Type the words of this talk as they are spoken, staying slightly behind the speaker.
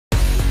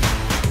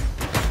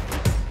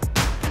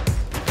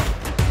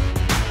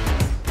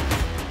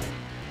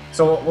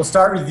So we'll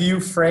start with you,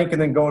 Frank,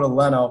 and then go to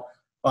Leno.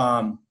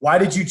 Why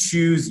did you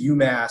choose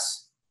UMass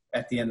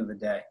at the end of the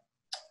day?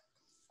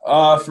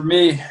 For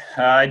me,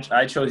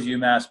 I chose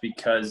UMass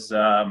because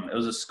it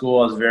was a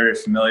school I was very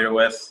familiar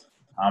with.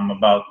 I'm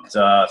about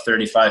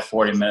 35,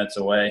 40 minutes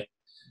away.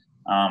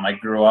 I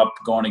grew up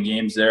going to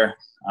games there.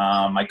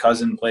 My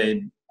cousin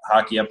played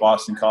hockey at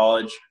Boston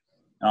College,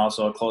 and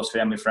also a close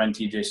family friend,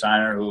 TJ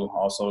Steiner, who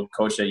also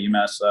coached at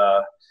UMass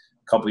a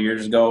couple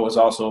years ago, was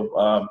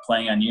also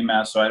playing on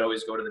UMass. So I'd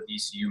always go to the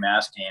BC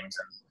UMass games,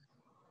 and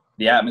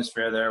the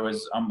atmosphere there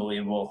was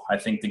unbelievable. I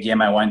think the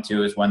game I went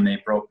to is when they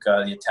broke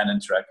the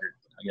attendance record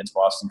against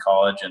Boston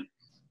College, and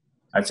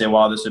I'd say,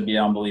 wow, this would be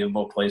an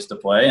unbelievable place to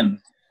play. And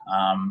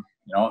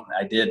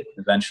I did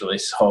eventually.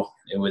 So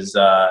it was,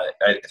 I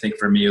think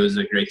for me, it was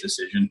a great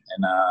decision,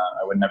 and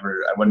I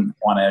wouldn't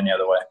want it any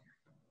other way.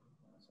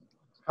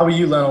 How about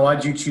you, Leno? Why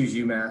did you choose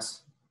UMass?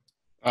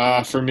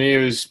 For me,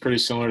 it was pretty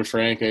similar to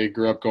Frank. I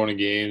grew up going to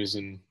games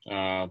and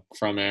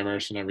from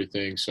Amherst and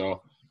everything.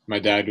 So my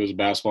dad was a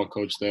basketball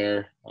coach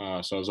there,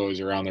 so I was always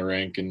around the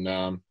rink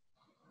and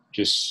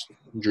just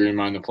dreamed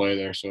on to play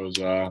there. So it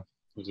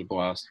was a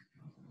blast.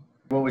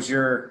 What was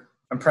your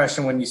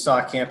impression when you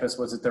saw campus?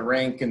 Was it the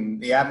rink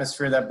and the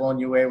atmosphere that blown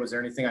you away? Was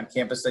there anything on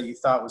campus that you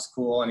thought was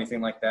cool,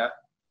 anything like that?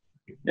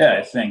 Yeah,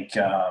 I think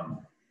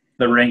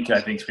the rink, I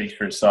think, speaks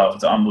for itself.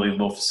 It's an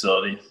unbelievable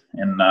facility.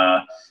 And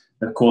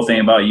the cool thing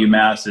about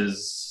UMass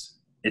is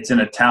it's in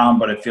a town,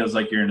 but it feels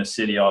like you're in a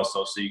city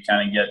also. So you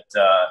kind of get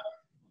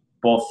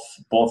both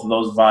of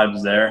those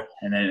vibes there,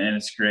 and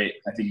it's great.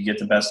 I think you get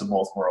the best of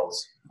both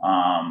worlds.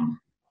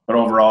 But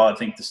overall, I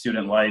think the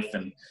student life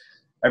and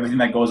everything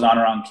that goes on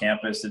around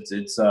campus,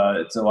 it's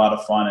a lot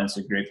of fun, and it's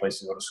a great place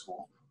to go to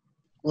school.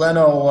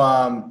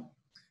 Leno,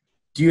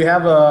 do you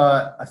have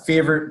a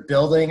favorite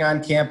building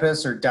on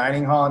campus or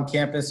dining hall on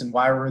campus, and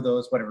why were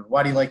those, whatever?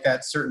 Why do you like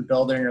that certain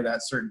building or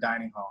that certain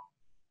dining hall?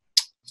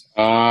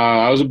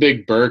 I was a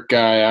big Burke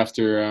guy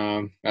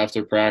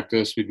after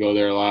practice. We'd go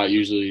there a lot.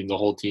 Usually the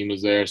whole team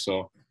was there,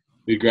 so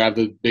we'd grab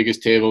the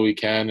biggest table we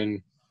can,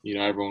 and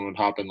everyone would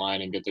hop in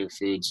line and get their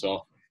food.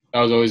 So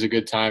that was always a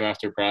good time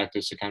after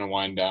practice to kind of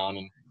wind down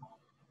and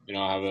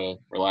have a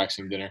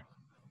relaxing dinner.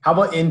 How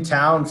about in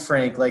town,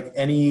 Frank? Like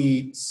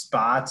any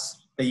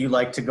spots that you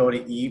like to go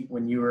to eat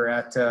when you were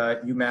at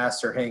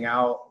UMass or hang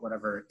out,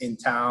 whatever, in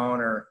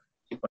town or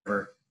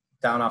whatever,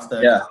 down off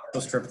the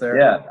strip there?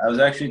 Yeah, I was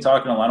actually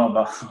talking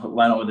to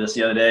Leno with this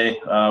the other day.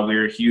 We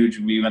were huge.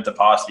 We went to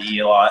Pasta eat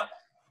a lot.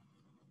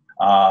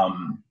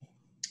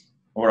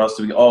 Where else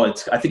do we go? Oh,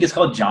 I think it's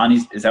called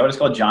Johnny's. Is that what it's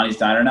called? Johnny's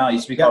Diner now? It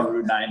used to be called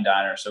Route 9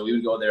 Diner. So we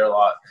would go there a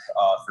lot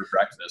for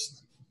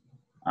breakfast.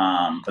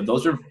 But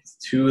those are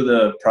two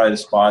of probably the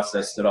spots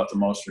that stood out the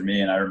most for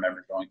me, and I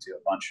remember going to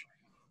a bunch.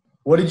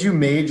 What did you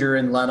major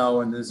in, Leno?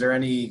 And is there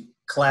any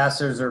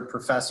classes or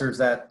professors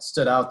that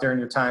stood out during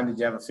your time? Did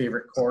you have a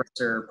favorite course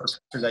or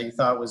professor that you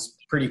thought was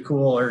pretty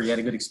cool, or you had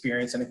a good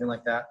experience, anything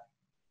like that?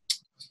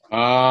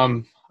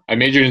 I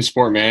majored in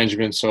sport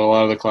management, so a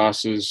lot of the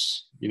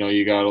classes,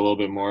 you got a little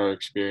bit more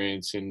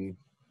experience in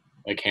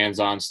like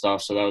hands-on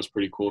stuff. So that was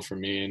pretty cool for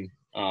me,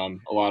 and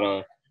a lot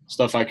of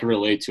stuff I could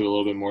relate to a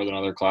little bit more than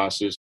other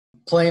classes.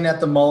 Playing at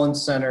the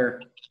Mullins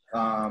Center,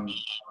 how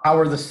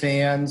are the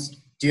fans?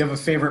 Do you have a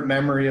favorite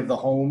memory of a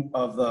home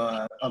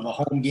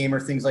game or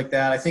things like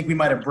that? I think we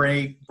might have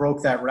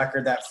broke that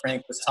record that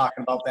Frank was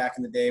talking about back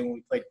in the day when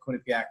we played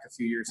Quinnipiac a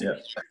few years ago.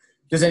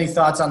 Just any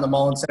thoughts on the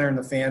Mullins Center and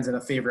the fans and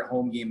a favorite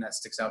home game that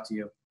sticks out to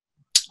you?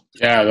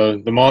 Yeah,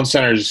 the Mullins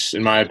Center is,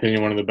 in my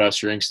opinion, one of the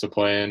best rinks to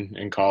play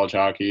in college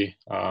hockey.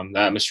 The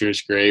atmosphere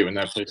is great when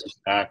that place is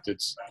packed.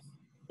 It's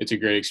a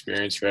great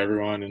experience for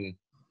everyone. And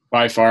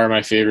by far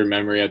my favorite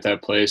memory at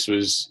that place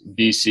was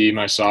BC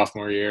my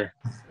sophomore year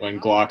when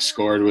Glock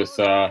scored with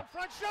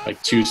like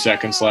 2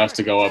 seconds left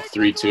to go up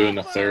 3-2 in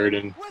the third,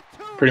 and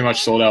pretty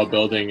much sold out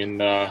building.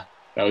 And that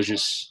was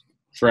just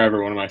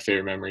forever one of my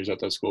favorite memories at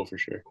that school for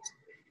sure.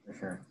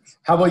 Sure.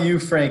 How about you,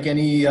 Frank?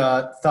 Any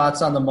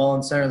thoughts on the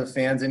Mullins Center, the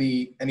fans?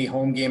 Any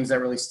home games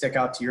that really stick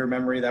out to your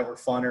memory that were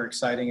fun or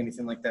exciting,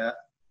 anything like that?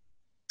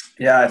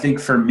 Yeah, I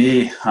think for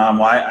me,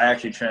 I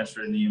actually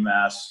transferred to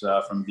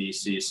UMass from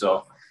BC,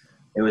 so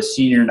it was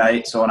senior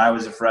night. So when I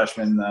was a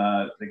freshman,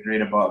 the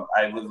grade above,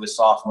 I lived with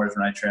sophomores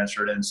when I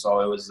transferred in, so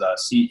it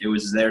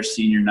was their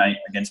senior night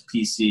against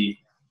PC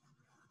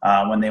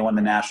when they won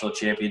the national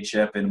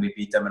championship, and we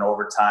beat them in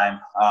overtime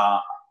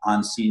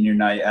on senior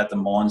night at the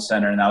Mullins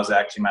Center, and that was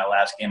actually my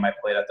last game I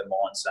played at the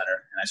Mullins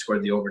Center, and I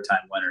scored the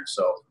overtime winner.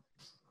 So,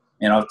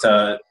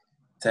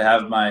 to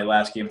have my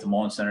last game at the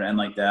Mullins Center end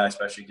like that,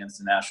 especially against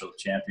the national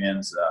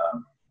champions,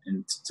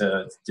 and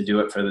to do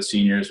it for the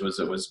seniors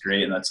was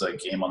great, and that's a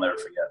game I'll never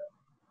forget.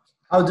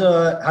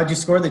 How'd you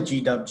score the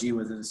GWG?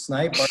 Was it a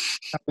snipe? Or how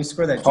did you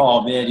score that?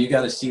 Oh man, you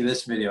got to see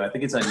this video. I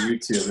think it's on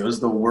YouTube. It was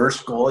the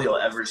worst goal you'll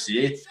ever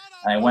see.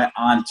 I went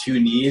on 2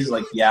 knees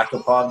like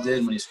Yakupov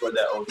did when he scored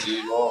that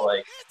OT goal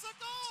like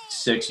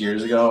 6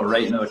 years ago,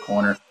 right into the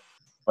corner.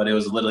 But it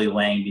was literally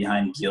laying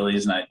behind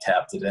Gillies, and I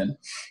tapped it in.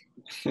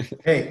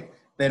 Hey,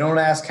 they don't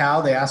ask how,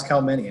 they ask how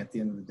many at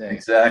the end of the day.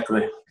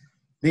 Exactly.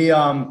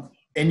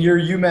 In your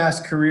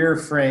UMass career,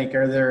 Frank,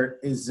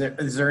 is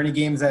there any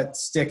games that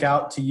stick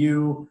out to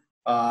you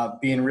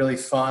being really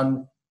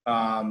fun?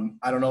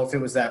 I don't know if it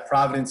was that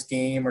Providence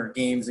game or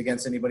games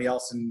against anybody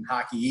else in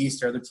Hockey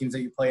East or other teams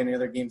that you play. Any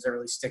other games that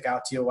really stick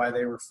out to you, why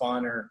they were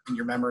fun, or in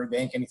your memory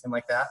bank, anything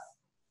like that?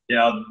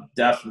 Yeah,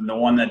 definitely. The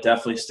one that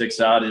definitely sticks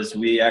out is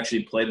we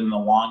actually played in the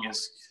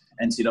longest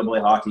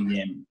NCAA hockey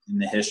game in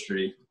the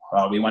history.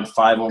 We went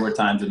 5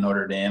 overtimes at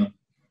Notre Dame,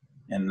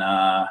 and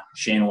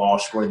Shane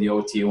Walsh scored the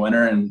OT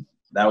winner, and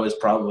that was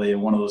probably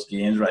one of those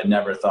games where I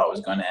never thought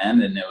was going to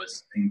end, and it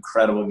was an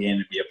incredible game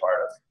to be a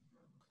part of.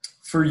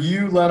 For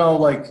you, Leno,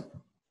 like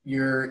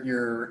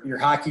your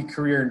hockey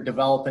career and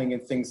developing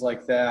and things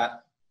like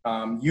that,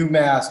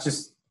 UMass,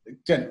 just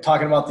again,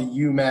 talking about the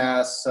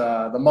UMass,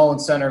 the Mullen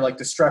Center, like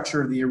the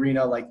structure of the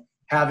arena, like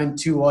having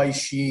 2 ice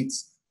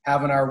sheets,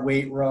 having our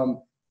weight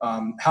room.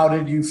 How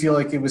did you feel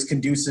like it was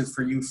conducive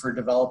for you for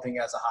developing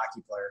as a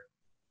hockey player?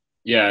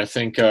 Yeah, I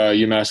think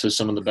UMass has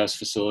some of the best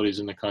facilities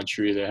in the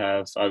country. They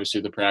have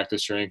obviously the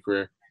practice rink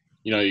where,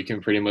 you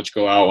can pretty much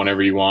go out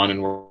whenever you want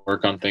and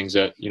work on things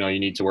that, you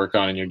need to work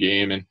on in your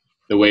game. And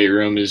the weight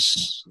room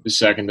is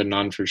second to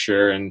none for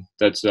sure. And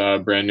that's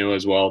brand new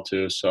as well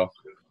too. So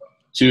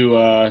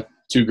two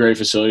great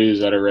facilities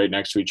that are right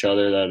next to each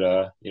other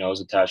that,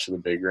 is attached to the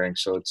big rink.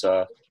 So it's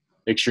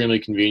extremely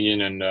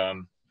convenient and,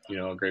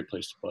 a great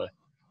place to play.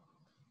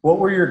 What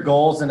were your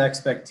goals and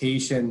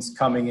expectations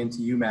coming into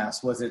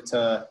UMass? Was it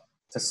to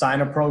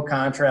sign a pro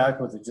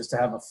contract? Was it just to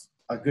have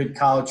a good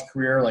college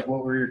career? Like,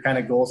 what were your kind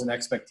of goals and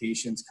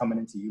expectations coming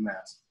into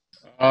UMass?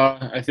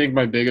 I think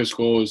my biggest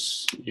goal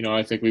was,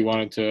 I think we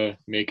wanted to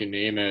make a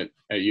name at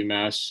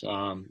UMass,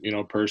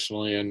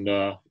 personally and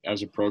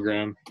as a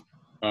program.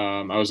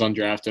 I was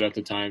undrafted at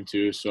the time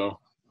too, so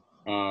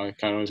I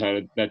kind of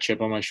had that chip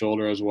on my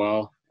shoulder as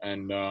well.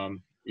 And,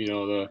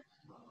 the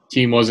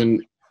team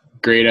wasn't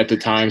great at the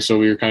time, so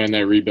we were kind of in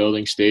that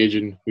rebuilding stage,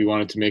 and we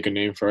wanted to make a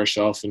name for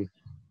ourselves and,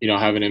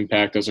 have an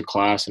impact as a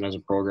class and as a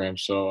program.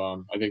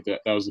 So I think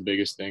that was the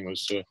biggest thing,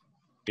 was to,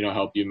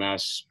 help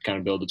UMass kind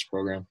of build its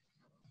program.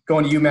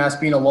 Going to UMass,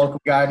 being a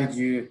local guy, did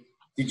you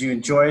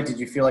enjoy it? Did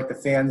you feel like the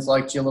fans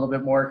liked you a little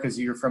bit more because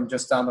you were from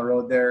just down the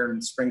road there in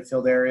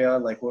Springfield area?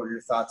 Like, what were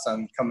your thoughts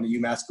on coming to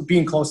UMass,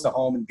 being close to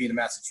home and being a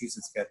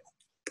Massachusetts kid?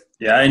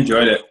 Yeah, I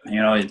enjoyed it.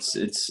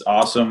 It's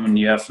awesome when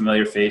you have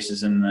familiar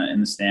faces in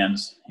the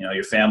stands.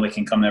 Your family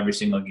can come to every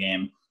single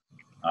game.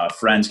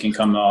 Friends can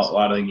come to a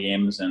lot of the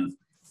games, and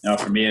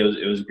for me,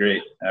 it was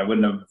great. I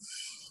wouldn't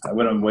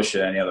have wished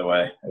it any other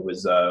way. It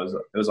was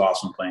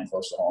awesome playing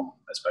close to home,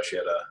 especially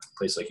at a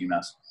place like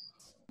UMass.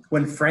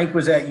 When Frank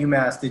was at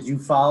UMass, did you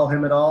follow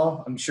him at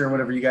all? I'm sure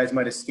whenever you guys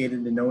might have skated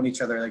and known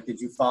each other, like,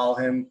 did you follow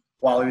him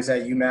while he was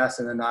at UMass,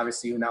 and then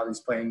obviously now he's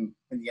playing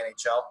in the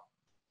NHL?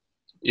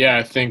 Yeah,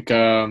 I think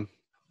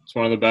it's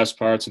one of the best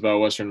parts about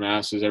Western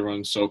Mass is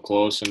everyone's so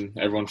close and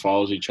everyone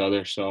follows each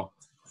other. So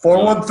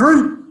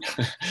 413.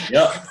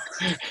 Yeah.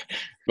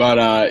 But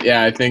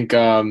I think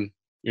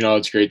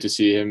it's great to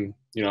see him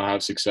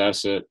have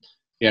success at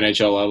the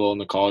NHL level and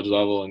the college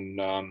level, and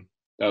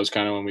that was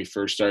kind of when we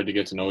first started to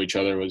get to know each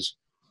other, was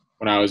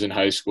when I was in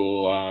high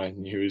school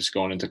and he was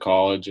going into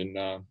college and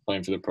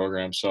playing for the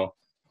program. So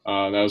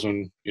that was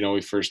when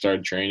we first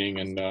started training,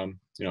 and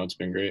it's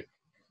been great.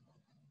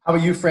 How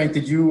about you, Frank?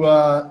 Did you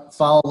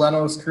follow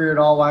Leno's career at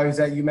all while he was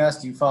at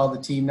UMass? Do you follow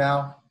the team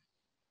now?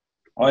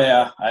 Oh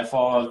yeah, I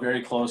follow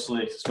very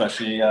closely,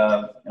 especially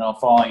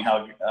following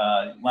how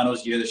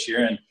Leno's year this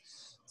year and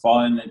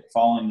following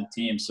the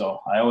team. So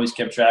I always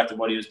kept track of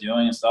what he was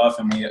doing and stuff,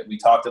 and we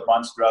talked a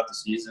bunch throughout the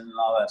season and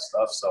all that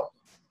stuff. So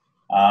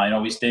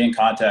we stay in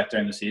contact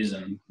during the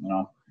season.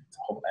 I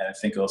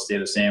think it'll stay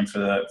the same for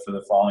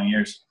the following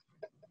years.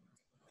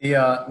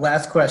 The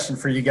last question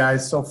for you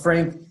guys. So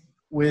Frank,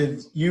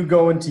 with you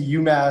going to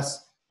UMass,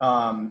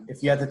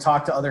 if you had to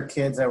talk to other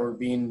kids that were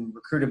being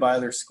recruited by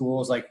other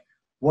schools, like,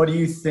 what do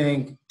you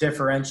think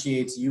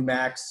differentiates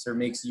UMass or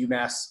makes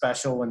UMass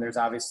special when there's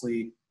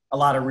obviously a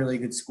lot of really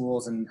good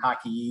schools in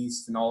Hockey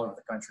East and all over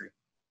the country?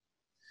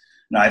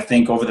 No, I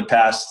think over the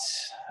past,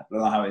 I don't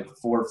know how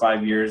 4 or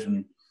 5 years,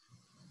 when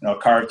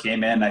Card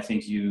came in, I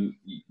think you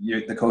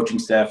the coaching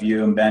staff,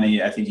 you and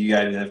Benny, I think you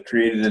guys have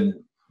created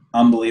an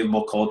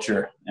unbelievable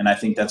culture, and I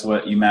think that's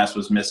what UMass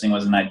was missing,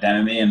 was an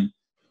identity. And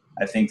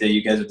I think that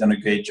you guys have done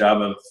a great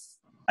job of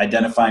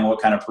identifying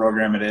what kind of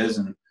program it is,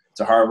 and it's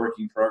a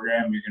hardworking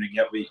program. You're going to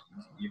get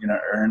you're going to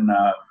earn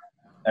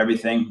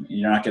everything.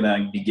 You're not going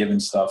to be given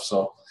stuff.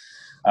 So,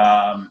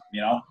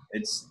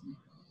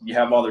 you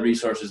have all the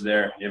resources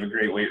there. You have a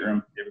great weight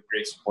room. You have a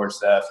great support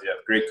staff. You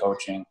have great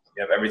coaching.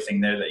 You have everything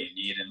there that you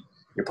need, and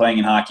you're playing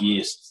in Hockey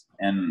East.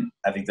 And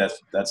I think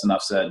that's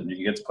enough said.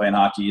 You get to play in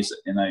Hockey East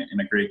in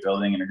a great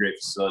building, in a great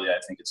facility. I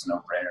think it's a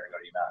no-brainer to go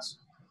to UMass.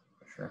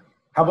 Sure.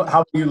 How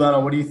about you,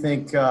 Leno? What do you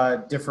think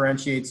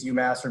differentiates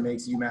UMass or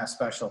makes UMass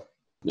special?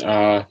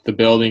 The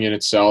building in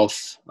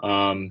itself,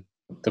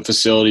 the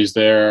facilities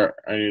there,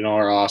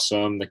 are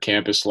awesome. The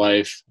campus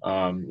life,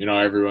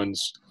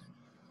 everyone's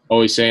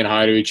always saying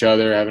hi to each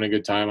other, having a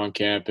good time on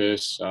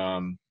campus.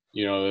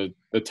 The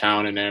the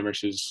town in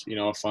Amherst is, you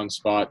know, a fun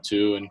spot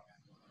too. And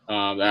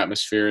the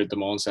atmosphere at the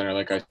Mullen Center,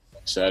 like I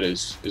said,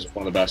 is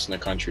one of the best in the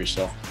country.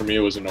 So for me, it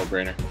was a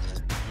no-brainer.